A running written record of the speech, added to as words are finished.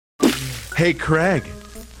Hey, Craig.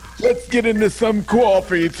 Let's get into some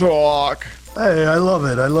coffee talk. Hey, I love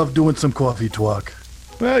it. I love doing some coffee talk.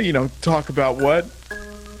 Well, talk about what?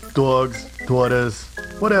 Dogs, daughters,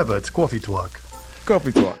 whatever. It's coffee talk.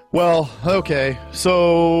 Coffee talk. Well, okay.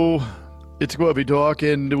 So it's coffee talk,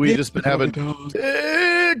 and we've just been having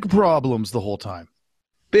big problems the whole time.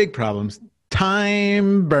 Big problems.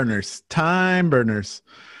 Time burners.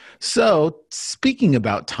 So, speaking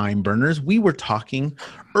about time burners, we were talking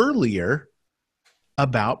earlier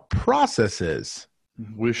about processes.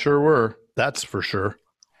 We sure were. That's for sure.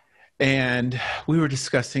 And we were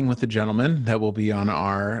discussing with a gentleman that will be on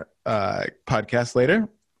our podcast later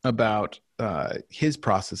about his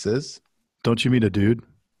processes. Don't you mean a dude?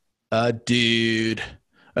 A dude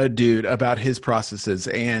about his processes.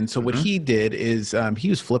 And so what he did is he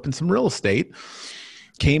was flipping some real estate,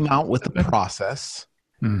 came out with a process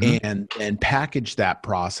and packaged that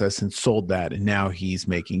process and sold that. And now he's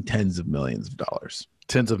making tens of millions of dollars.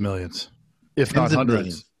 Tens of millions, if not hundreds.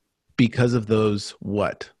 Millions, because of those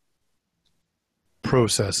what?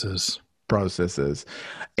 Processes.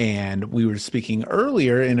 And we were speaking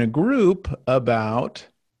earlier in a group about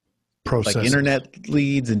processes. Like internet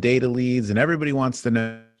leads and data leads, and everybody wants to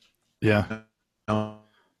know. Yeah.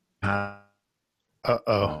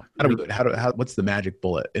 What's the magic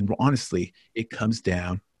bullet? And honestly, it comes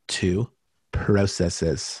down to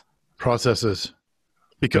processes.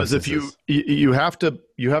 Because if you have to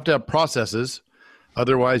have processes,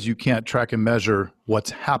 otherwise you can't track and measure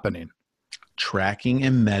what's happening. Tracking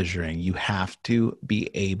and measuring. You have to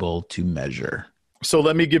be able to measure. So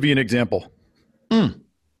let me give you an example. And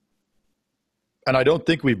I don't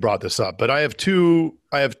think we brought this up, but I have two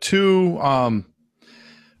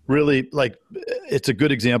really, like, it's a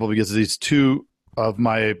good example because these two of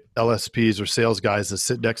my LSPs or sales guys that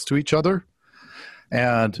sit next to each other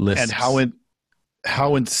and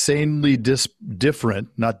how insanely disparate,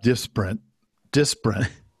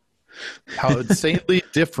 how insanely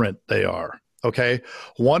different they are. Okay.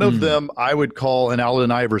 One of them I would call an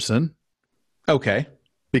Allen Iverson. Okay.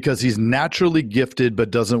 Because he's naturally gifted,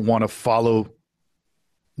 but doesn't want to follow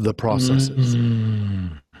the processes.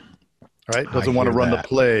 Right? Doesn't want to run the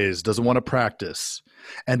plays, doesn't want to practice.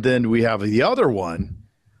 And then we have the other one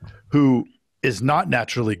who is not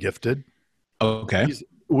naturally gifted. Okay.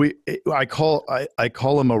 I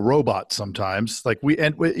call him a robot sometimes. Like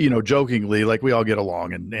jokingly, like we all get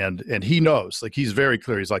along and he knows, like he's very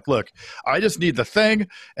clear. He's like, look, I just need the thing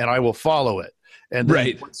and I will follow it. And then,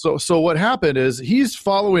 right. So what happened is he's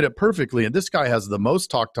following it perfectly. And this guy has the most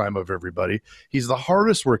talk time of everybody. He's the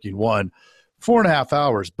hardest working one, 4.5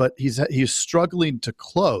 hours, but he's struggling to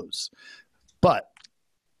close. But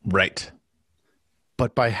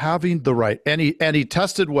by having the right, and he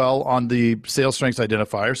tested well on the sales strengths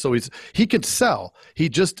identifier. So he can sell. He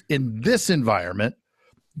just, in this environment,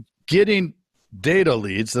 getting data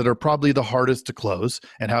leads that are probably the hardest to close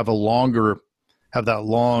and have that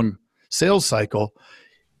long sales cycle.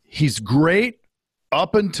 He's great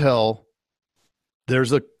up until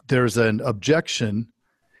there's an objection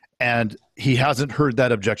and he hasn't heard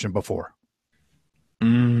that objection before.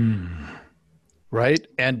 Right?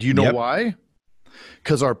 And you know why?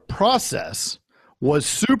 Because our process was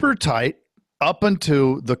super tight up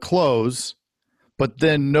until the close, but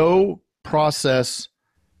then no process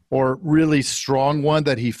or really strong one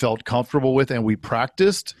that he felt comfortable with and we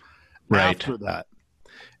practiced after that.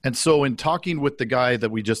 And so in talking with the guy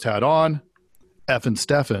that we just had on,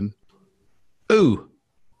 Stefan. Ooh.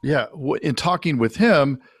 Yeah. In talking with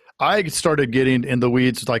him, I started getting in the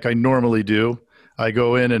weeds like I normally do. I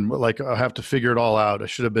go in and I have to figure it all out. I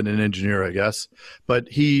should have been an engineer, I guess. But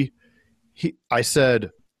I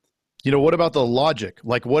said, what about the logic?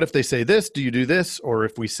 Like, what if they say this? Do you do this? Or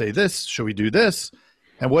if we say this, should we do this?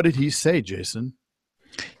 And what did he say, Jason?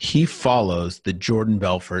 He follows the Jordan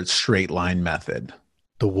Belfort straight line method.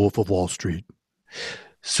 The Wolf of Wall Street.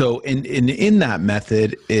 So in that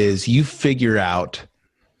method is you figure out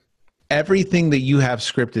everything that you have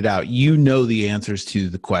scripted out. You know the answers to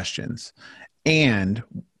the questions. And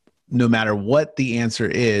no matter what the answer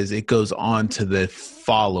is, it goes on to the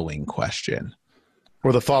following question.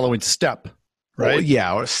 Or the following step, right?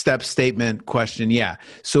 Or step, statement, question,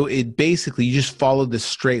 So it basically, you just follow this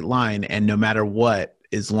straight line, and no matter what,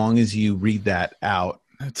 as long as you read that out.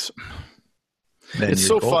 It's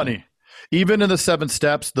so funny. Even in the 7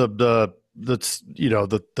 steps, the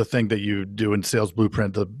thing that you do in Sales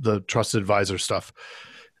Blueprint, the trusted advisor stuff,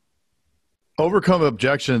 overcome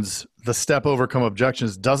objections, the step overcome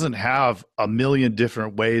objections doesn't have a million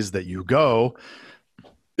different ways that you go.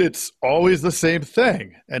 It's always the same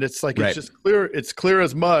thing. And it's like, It's just clear. It's clear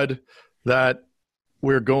as mud that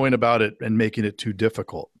we're going about it and making it too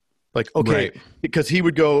difficult. Like, okay, Right. because he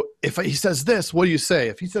would go, if he says this, what do you say?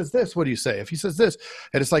 If he says this, what do you say? If he says this,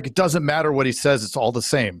 and it's like, it doesn't matter what he says. It's all the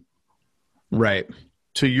same. Right.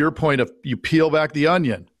 To your point of you peel back the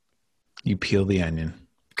onion. You peel the onion.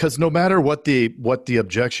 Because no matter what the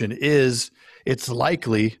objection is, it's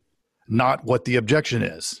likely not what the objection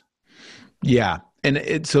is. Yeah.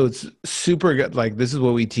 And so it's super good. Like, this is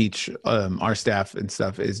what we teach our staff and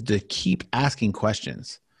stuff, is to keep asking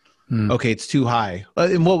questions. Okay, it's too high.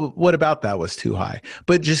 And what about that was too high?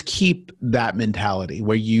 But just keep that mentality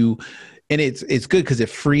where and it's good because it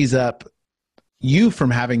frees up you from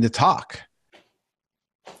having to talk.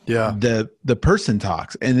 Yeah. The person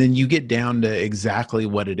talks, and then you get down to exactly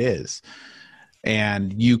what it is.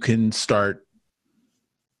 And you can start,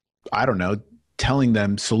 I don't know, telling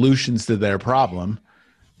them solutions to their problem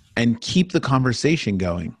and keep the conversation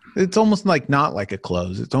going. It's almost like not like a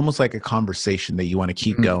close. It's almost like a conversation that you want to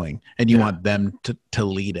keep going, and you want them to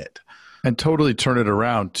lead it. And totally turn it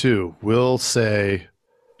around too. We'll say,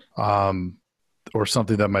 or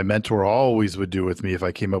something that my mentor always would do with me if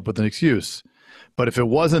I came up with an excuse. But if it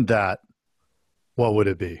wasn't that, what would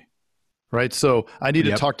it be? Right? So I need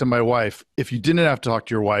to talk to my wife. If you didn't have to talk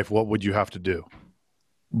to your wife, what would you have to do?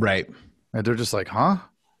 Right. And they're just like, huh?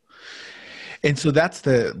 And so that's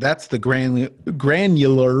the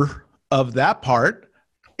granular of that part,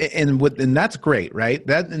 and that's great, right?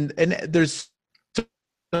 That and there's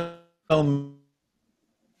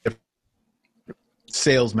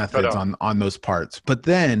sales methods on those parts, but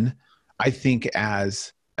then I think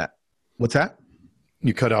what's that?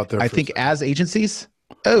 You cut out there. I think as agencies.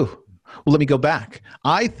 Oh, well, let me go back.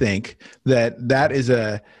 I think that is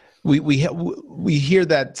we hear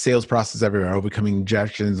that sales process everywhere, overcoming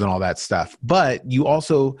objections and all that stuff. But you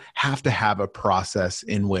also have to have a process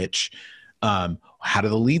in which, how do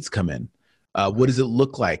the leads come in? What does it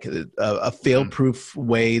look like? A fail-proof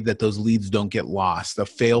way that those leads don't get lost. A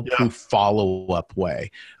fail-proof follow-up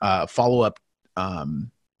way. Follow-up.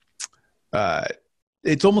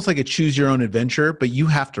 It's almost like a choose your own adventure, but you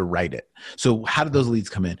have to write it. So how do those leads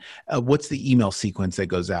come in? What's the email sequence that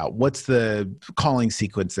goes out? What's the calling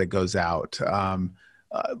sequence that goes out?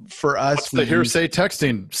 For us, what's the hearsay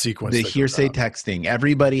texting sequence? The hearsay texting.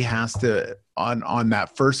 Everybody has to, on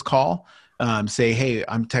that first call, say, hey,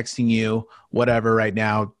 I'm texting you, whatever right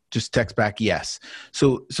now, just text back yes.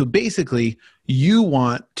 So basically you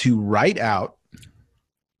want to write out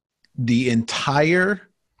the entire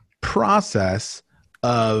process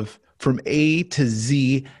of from A to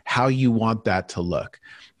Z, how you want that to look.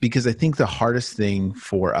 Because I think the hardest thing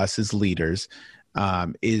for us as leaders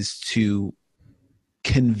is to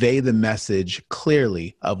convey the message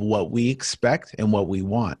clearly of what we expect and what we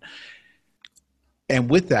want. And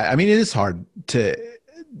with that, I mean, it's hard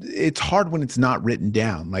when it's not written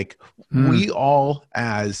down. Like we all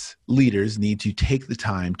as leaders need to take the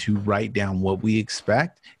time to write down what we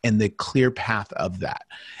expect and the clear path of that.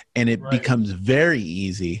 And it becomes very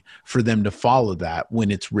easy for them to follow that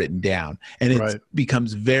when it's written down. And it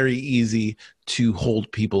becomes very easy to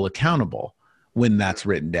hold people accountable when that's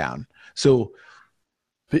written down. So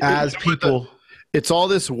as people... It's all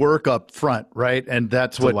this work up front, right? And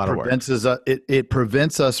that's what prevents us. It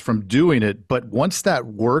prevents us from doing it. But once that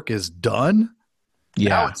work is done,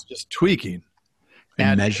 now it's just tweaking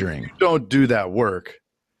and measuring. If you don't do that work,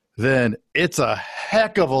 then it's a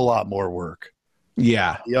heck of a lot more work.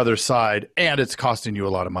 Yeah, the other side, and it's costing you a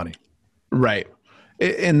lot of money. Right.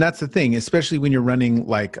 And that's the thing, especially when you're running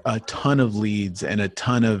like a ton of leads and a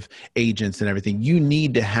ton of agents and everything, you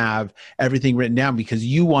need to have everything written down because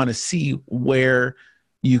you want to see where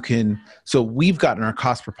you can. So we've gotten our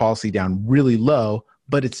cost per policy down really low,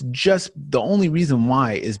 but it's just the only reason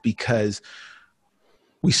why is because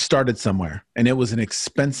we started somewhere and it was an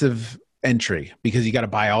expensive entry because you got to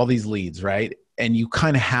buy all these leads, right? And you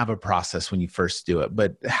kind of have a process when you first do it,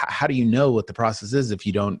 but how do you know what the process is if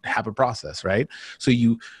you don't have a process, right? So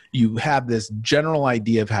you have this general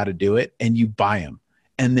idea of how to do it and you buy them.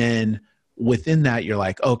 And then within that, you're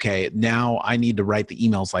like, okay, now I need to write the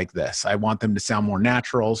emails like this. I want them to sound more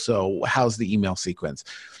natural. So how's the email sequence?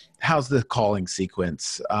 How's the calling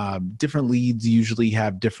sequence? Different leads usually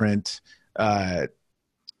have different, a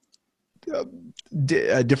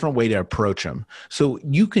different way to approach them. So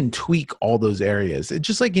you can tweak all those areas. It's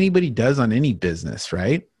just like anybody does on any business,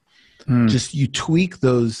 right? Just you tweak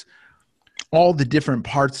those, all the different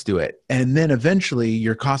parts to it. And then eventually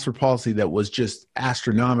your cost per policy that was just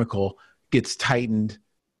astronomical gets tightened,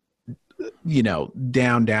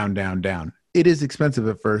 down. It is expensive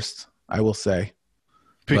at first, I will say.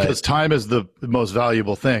 Because time is the most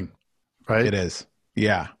valuable thing, right? It is.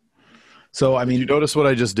 Yeah. So, I Did you mean, notice what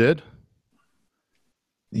I just did?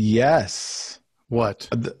 yes. What?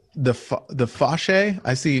 The Fashe,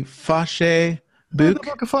 I see Fashe The Book.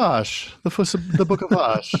 Book of Fosh. The Book of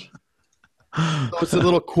Fosh. So it's a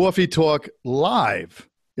little coffee talk live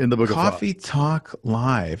in the Book of Fosh. Coffee Talk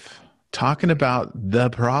Live, talking about the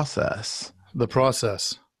process. The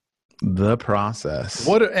process. The process.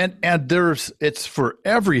 What and it's for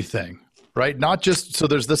everything, right? Not just so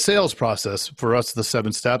there's the sales process for us, the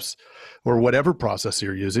 7 steps or whatever process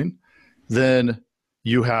you're using. Then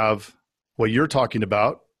you have what you're talking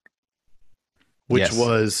about, which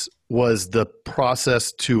Yes. was the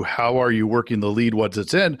process to how are you working the lead once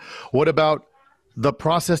it's in. What about the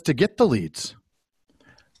process to get the leads?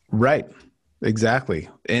 Right. Exactly.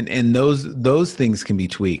 And those things can be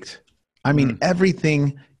tweaked. I mean,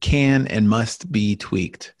 everything can and must be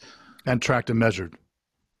tweaked, And tracked and measured.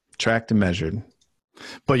 tracked and measured.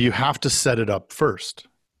 But you have to set it up first.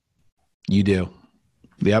 You do.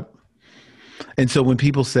 Yep. And so when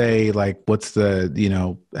people say like, what's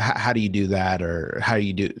the, how do you do that? Or how are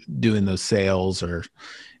you doing those sales or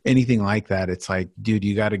anything like that? It's like, dude,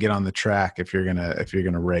 you got to get on the track if you're going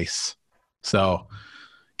to race. So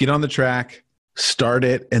get on the track, start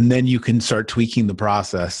it, and then you can start tweaking the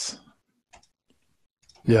process.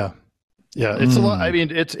 Yeah. Yeah. It's a lot. I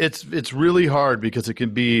mean, it's really hard because it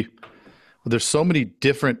can be, there's so many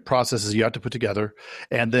different processes you have to put together.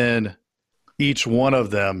 And then each one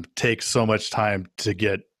of them takes so much time to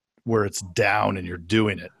get where it's down and you're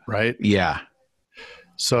doing it. Right. Yeah.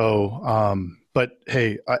 So, but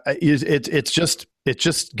hey, it's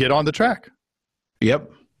just get on the track. Yep.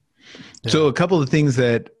 Yeah. So a couple of things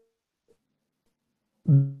that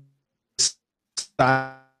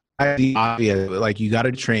obvious, like you got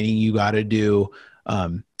to do training, you got to do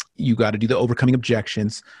the overcoming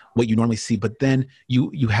objections, what you normally see, but then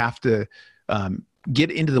you have to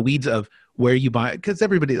get into the weeds of where you buy, because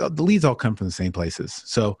the leads all come from the same places.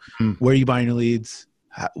 So where are you buying your leads?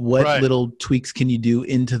 What little tweaks can you do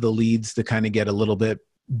into the leads to kind of get a little bit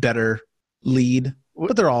better lead?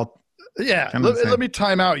 But they're all let me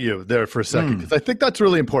time out you there for a second, because I think that's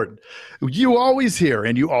really important. You always hear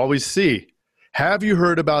and you always see, have you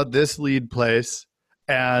heard about this lead place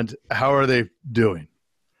and how are they doing?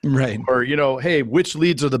 Right. Or, hey, which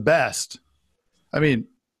leads are the best? I mean,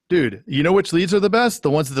 dude, you know which leads are the best?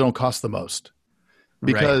 The ones that don't cost the most.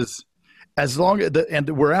 Because as long as, and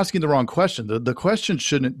we're asking the wrong question. The question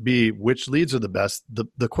shouldn't be which leads are the best.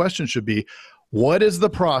 The question should be, what is the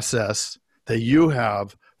process that you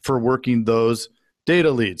have for working those data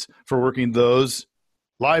leads, for working those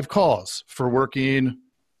live calls, for working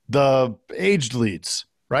the aged leads,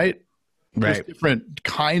 right? There's different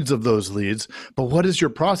kinds of those leads, but what is your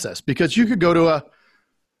process? Because you could go to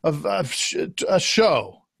a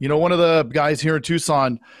show. One of the guys here in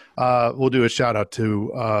Tucson, we'll do a shout out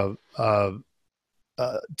to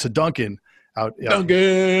Duncan out.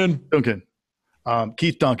 Duncan.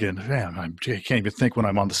 Keith Duncan. Man, I can't even think when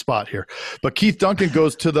I'm on the spot here. But Keith Duncan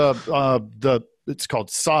goes to the it's called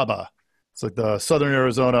SABA. It's like the Southern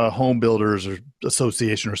Arizona Home Builders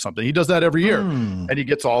Association or something. He does that every year, and he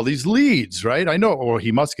gets all these leads, right? I know, or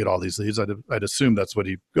he must get all these leads. I'd assume that's what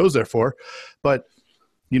he goes there for. But,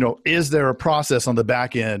 is there a process on the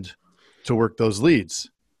back end to work those leads?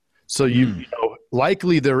 So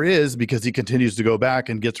likely there is, because he continues to go back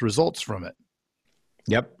and gets results from it.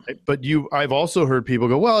 Yep. But I've also heard people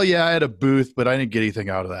go, well, yeah, I had a booth, but I didn't get anything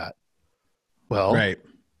out of that. Well,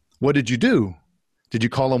 what did you do? Did you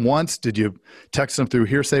call them once? Did you text them through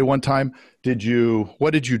hearsay one time?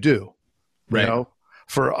 What did you do? Right.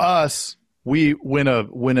 For us, when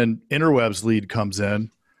an interwebs lead comes in,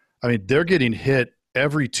 I mean, they're getting hit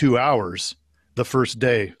every 2 hours. The first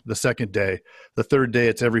day, the second day, the third day,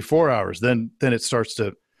 it's every 4 hours. Then it starts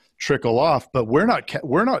to trickle off. But we're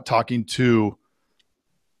not talking to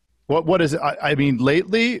what is it? I mean,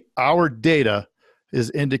 lately our data is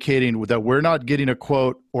indicating that we're not getting a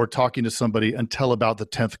quote or talking to somebody until about the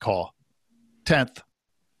 10th call. 10th.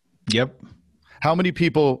 Yep. How many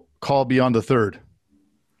people call beyond the third?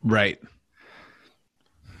 Right.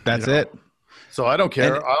 That's it. So I don't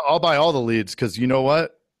care. I'll buy all the leads, because you know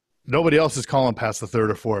what? Nobody else is calling past the third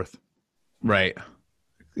or fourth. Right.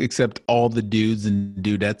 Except all the dudes and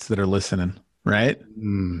dudettes that are listening. Right.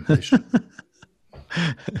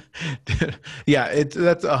 Yeah,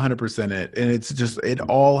 that's 100% it. And it's just, it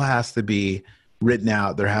all has to be written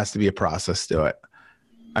out. There has to be a process to it.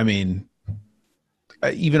 I mean,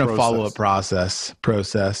 even a follow-up process.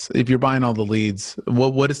 If you're buying all the leads,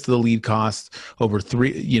 what is the lead cost over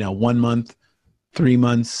 1 month, 3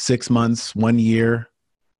 months, 6 months, 1 year?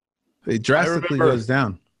 It drastically goes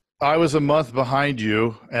down. I was a month behind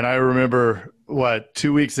you, and I remember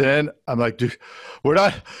 2 weeks in, I'm like, dude, we're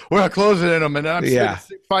not closing in them, and I'm spending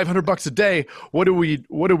 $500 a day. What do we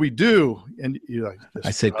do? And you're like,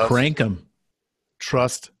 I said, crank them.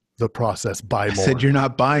 Trust the process. Buy more. I said, you're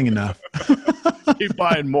not buying enough. Keep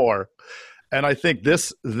buying more. And I think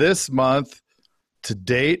this month to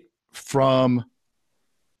date from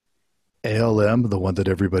ALM, the one that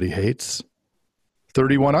everybody hates,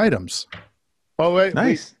 31 items. Oh, wait.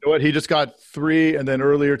 Nice. You know what? He just got 3, and then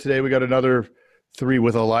earlier today we got another 3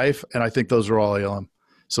 with a life, and I think those are all ALM.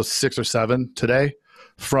 So 6 or 7 today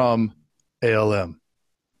from ALM.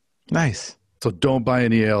 Nice. So don't buy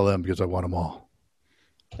any ALM because I want them all.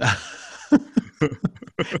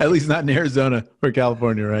 At least not in Arizona or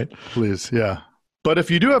California, right? Please, yeah. But if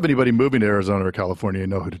you do have anybody moving to Arizona or California, you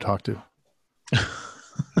know who to talk to.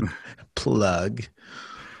 Plug.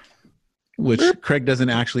 Which Craig doesn't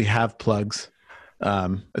actually have plugs.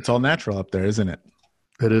 It's all natural up there, isn't it?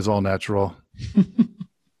 It is all natural.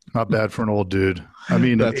 Not bad for an old dude. I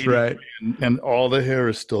mean, that's right. And all the hair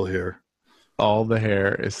is still here. All the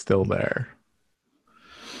hair is still there.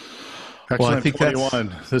 Actually, well, I think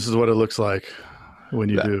 21. This is what it looks like when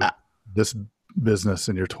you do this business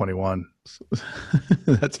and you're 21.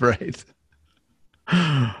 That's right.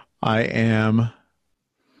 I am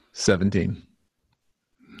 17.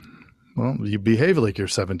 Well, you behave like you're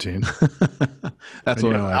 17. That's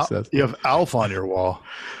what my wife says. You have Alf on your wall.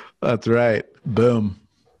 That's right. Boom.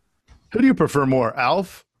 Who do you prefer more,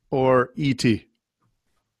 Alf or E.T.?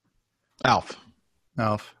 Alf.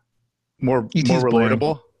 More relatable.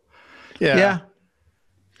 Boring. Yeah.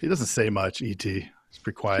 He doesn't say much, E.T. He's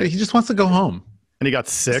pretty quiet. He just wants to go home. And he got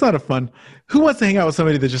sick. It's not a fun. Who wants to hang out with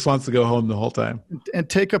somebody that just wants to go home the whole time? And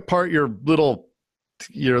take apart your little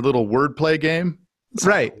wordplay game?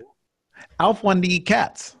 Right. Alf wanted to eat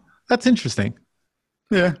cats. That's interesting.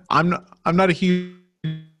 Yeah. I'm not a huge.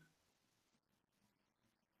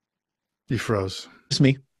 You froze. It's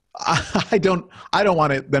me. I don't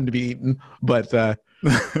want them to be eaten, but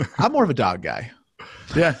I'm more of a dog guy.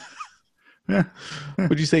 Yeah.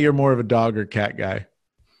 Would you say you're more of a dog or cat guy?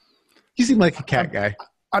 You seem like a cat guy.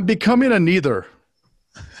 I'm becoming a neither.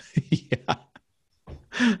 Yeah.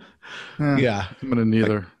 I'm a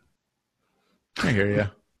neither. I hear you.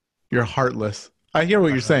 You're heartless. I hear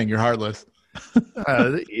what you're saying. You're heartless.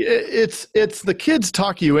 It's the kids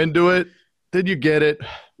talk you into it. Then you get it.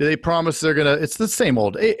 They promise they're going to, it's the same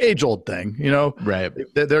old age-old thing, you know? Right.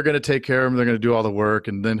 They're going to take care of them. They're going to do all the work.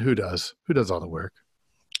 And then who does? Who does all the work?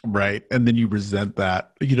 Right. And then you resent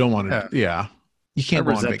that. You don't want to. Yeah. You can't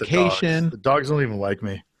go on vacation. The dogs don't even like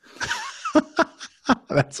me.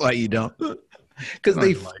 That's why you don't. Because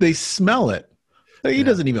they smell it. He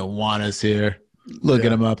doesn't even want us here. Look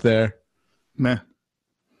at him up there. Meh.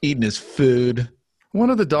 Eating his food. One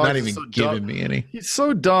of the dogs not even giving me any. He's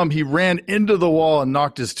so dumb. He ran into the wall and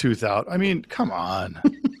knocked his tooth out. I mean, come on.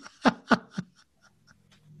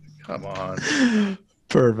 Come on.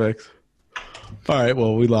 Perfect. All right.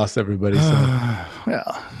 Well, we lost everybody. So. Yeah.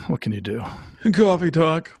 What can you do? Coffee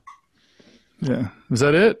talk. Yeah. Is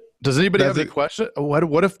that it? Does anybody have any question?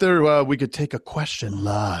 What if we could take a question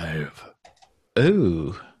live?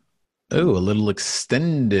 Ooh, a little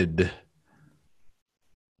extended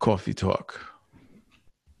coffee talk.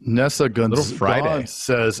 Nessa Gonzalez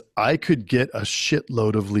says, I could get a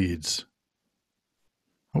shitload of leads.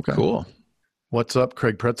 Okay. Cool. What's up,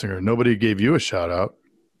 Craig Pretzinger? Nobody gave you a shout out.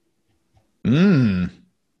 Yeah,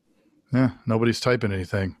 nobody's typing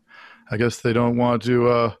anything. I guess they don't want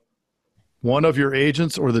to, one of your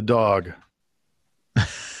agents or the dog.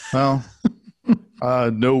 Well,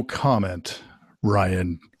 no comment,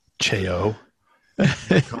 Ryan Cheo.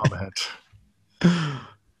 No comment.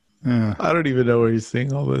 Yeah. I don't even know where you're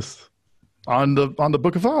seeing all this. On the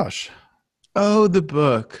Book of Osh. Oh, the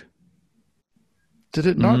book. Did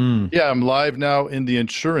it not? Yeah, I'm live now in the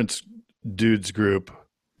insurance dudes group.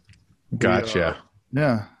 Gotcha.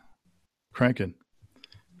 Yeah. Cranking.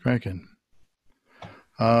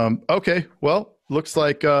 Okay. Well, looks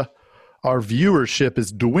like our viewership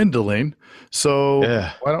is dwindling. So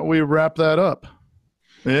why don't we wrap that up?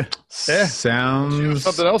 Sounds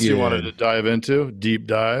something else good. You wanted to dive into? Deep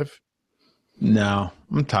dive? No,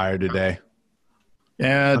 I'm tired today.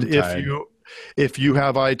 And if you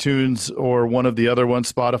have iTunes or one of the other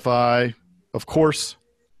ones, Spotify, of course,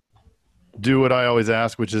 do what I always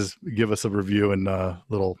ask, which is give us a review and a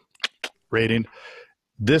little rating.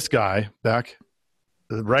 This guy back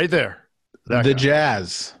right there.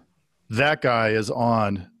 Jazz. That guy is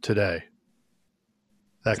on today.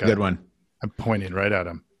 That's a good one. I'm pointing right at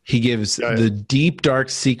him. He gives the deep, dark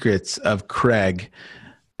secrets of Craig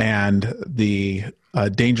and the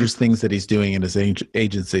dangerous things that he's doing in his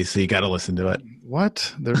agency. So you got to listen to it.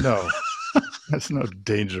 What? That's no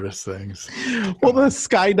dangerous things. Well, the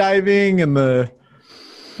skydiving and the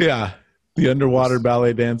underwater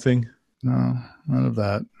ballet dancing. No, none of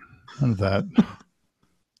that. None of that.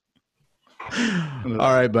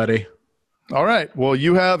 All right, buddy. All right. Well,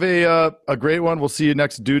 you have a great one. We'll see you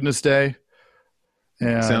next Dudeness Day.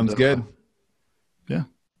 And, sounds good. Yeah.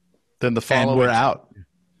 Then the following. And we're out.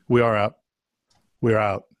 We are out. We're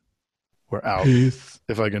out. We're out. Peace.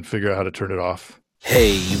 If I can figure out how to turn it off.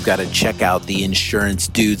 Hey, you've got to check out the Insurance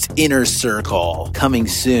Dudes Inner Circle coming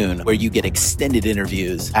soon, where you get extended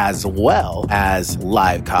interviews as well as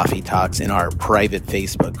live coffee talks in our private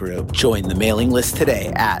Facebook group. Join the mailing list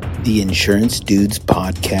today at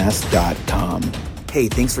theinsurancedudespodcast.com. Hey,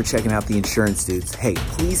 thanks for checking out the Insurance Dudes. Hey,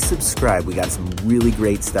 please subscribe. We got some really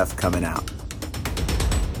great stuff coming out.